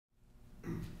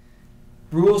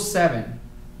Rule 7,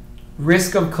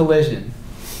 risk of collision.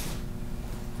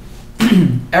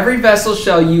 Every vessel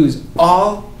shall use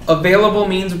all available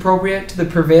means appropriate to the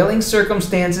prevailing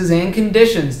circumstances and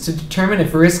conditions to determine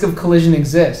if risk of collision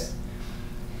exists.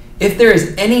 If there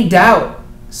is any doubt,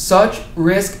 such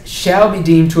risk shall be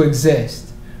deemed to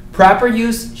exist. Proper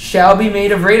use shall be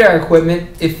made of radar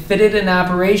equipment if fitted and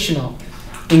operational,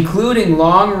 including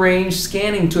long-range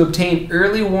scanning to obtain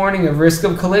early warning of risk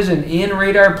of collision and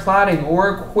radar plotting or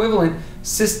equivalent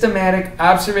systematic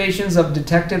observations of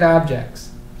detected objects.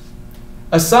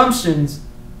 Assumptions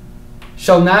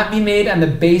shall not be made on the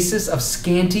basis of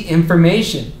scanty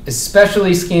information,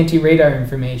 especially scanty radar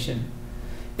information.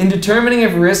 In determining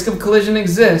if risk of collision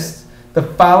exists, the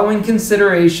following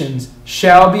considerations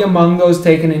shall be among those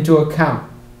taken into account.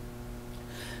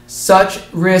 Such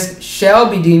risk shall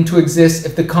be deemed to exist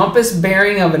if the compass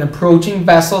bearing of an approaching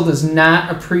vessel does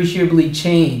not appreciably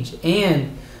change,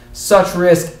 and such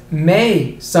risk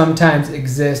may sometimes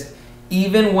exist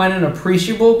even when an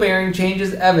appreciable bearing change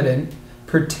is evident,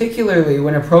 particularly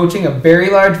when approaching a very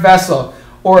large vessel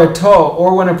or a tow,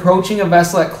 or when approaching a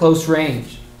vessel at close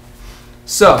range.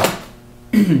 So,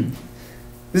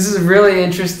 this is really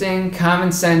interesting,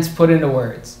 common sense put into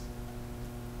words.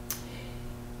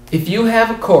 If you have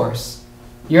a course,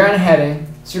 you're on a heading,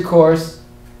 it's your course,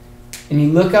 and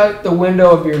you look out the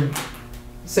window of your,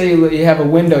 say you have a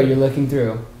window you're looking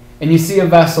through, and you see a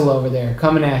vessel over there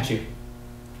coming at you.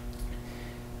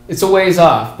 It's a ways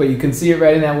off, but you can see it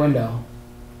right in that window.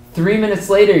 3 minutes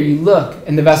later, you look,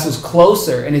 and the vessel's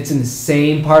closer, and it's in the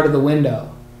same part of the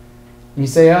window. And you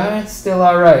say, oh, it's still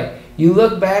all right. You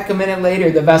look back a minute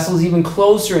later, the vessel's even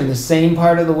closer in the same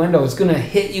part of the window. It's going to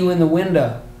hit you in the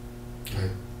window.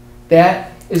 Right.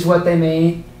 That is what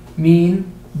they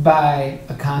mean by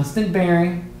a constant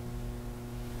bearing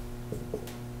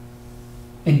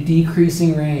and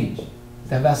decreasing range.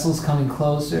 That vessel's coming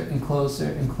closer and closer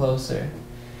and closer.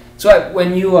 So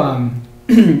when you,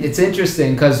 it's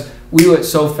interesting because we went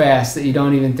so fast that you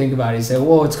don't even think about it. You say,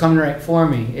 whoa, it's coming right for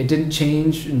me. It didn't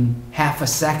change in half a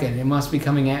second. It must be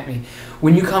coming at me.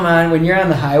 When you come on, when you're on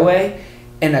the highway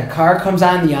and a car comes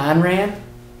on the on-ramp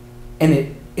and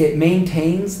it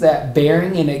maintains that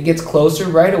bearing and it gets closer,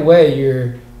 right away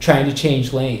you're trying to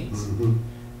change lanes.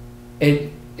 Mm-hmm.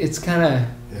 It's kind of,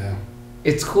 yeah.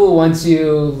 It's cool once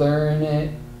you learn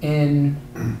it in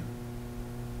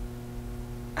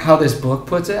how this book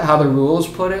puts it, how the rules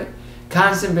put it.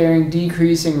 Constant bearing,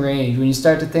 decreasing range. When you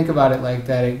start to think about it like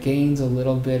that, it gains a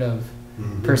little bit of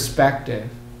perspective.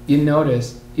 You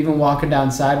notice, even walking down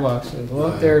sidewalks,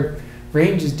 look, their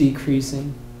range is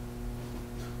decreasing.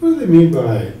 What do they mean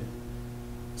by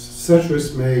such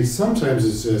risk may sometimes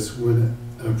exist when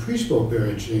an appreciable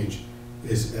bearing change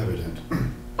is evident?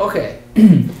 Okay,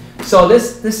 so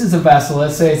this is a vessel.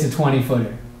 Let's say it's a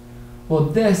 20-footer. Well,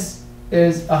 this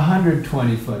is a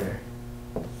 120-footer.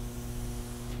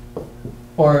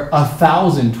 Or a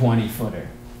 1,020-footer,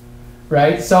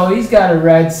 right? So he's got a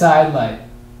red side light.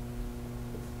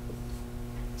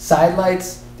 Side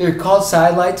lights, they're called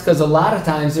side lights because a lot of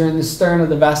times they're in the stern of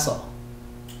the vessel,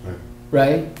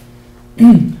 right?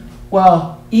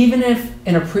 Well, even if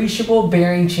an appreciable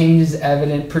bearing change is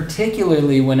evident,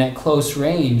 particularly when at close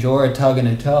range or a tug and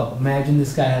a tow. Imagine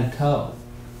this guy had a tow,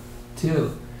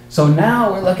 too. So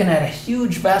now we're looking at a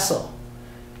huge vessel.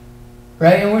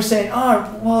 Right, and we're saying,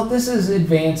 oh, well, this is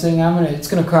advancing. It's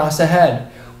gonna cross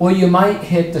ahead. Well, you might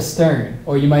hit the stern,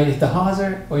 or you might hit the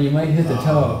hawser, or you might hit the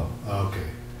tow. Okay.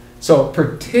 So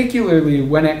particularly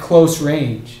when at close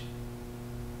range.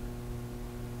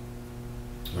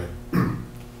 Right.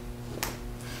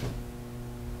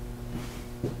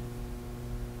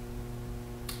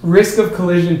 Risk of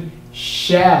collision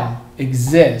shall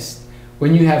exist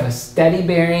when you have a steady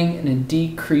bearing and a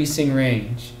decreasing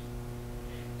range.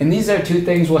 And these are two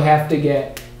things we'll have to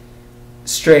get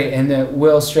straight and that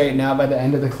will straighten out by the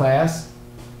end of the class.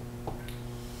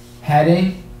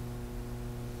 Heading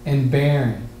and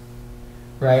bearing,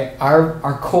 right?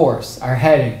 Our course, our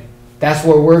heading, that's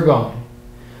where we're going.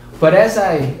 But as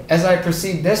I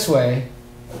proceed this way,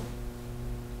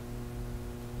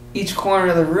 each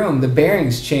corner of the room, the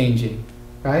bearing's changing,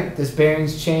 right? This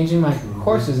bearing's changing, my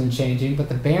course isn't changing, but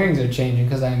the bearings are changing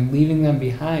because I'm leaving them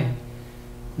behind.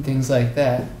 And things like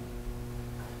that.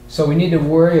 So we need to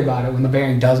worry about it when the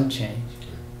bearing doesn't change.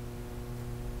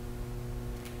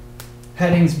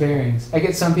 Headings, bearings. I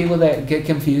get some people that get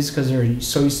confused because they're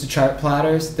so used to chart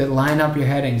plotters that line up your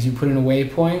headings. You put in a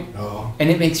waypoint, and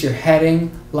it makes your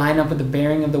heading line up with the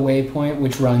bearing of the waypoint,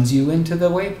 which runs you into the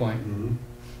waypoint.